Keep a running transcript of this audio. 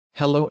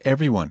Hello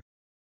everyone.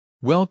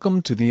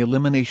 Welcome to the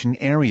elimination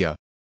area.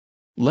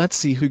 Let's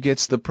see who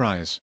gets the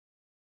prize.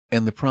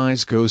 And the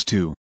prize goes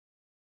to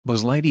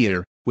Buzz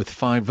Lightyear, with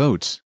 5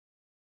 votes.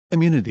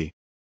 Immunity.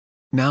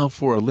 Now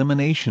for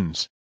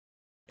eliminations.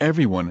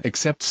 Everyone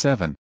except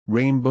 7,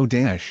 Rainbow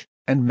Dash,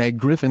 and Meg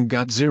Griffin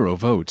got 0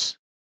 votes.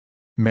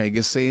 Meg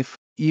is safe,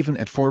 even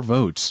at 4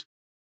 votes.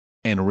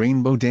 And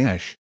Rainbow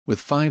Dash, with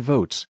 5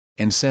 votes,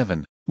 and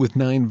 7, with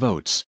 9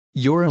 votes,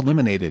 you're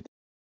eliminated.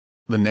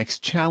 The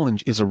next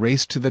challenge is a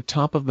race to the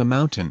top of the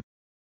mountain.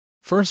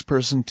 First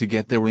person to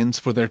get there wins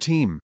for their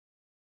team.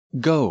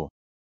 Go!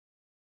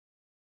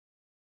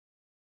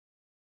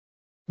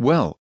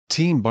 Well,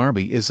 Team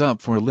Barbie is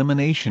up for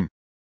elimination.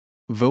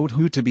 Vote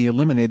who to be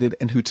eliminated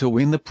and who to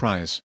win the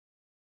prize.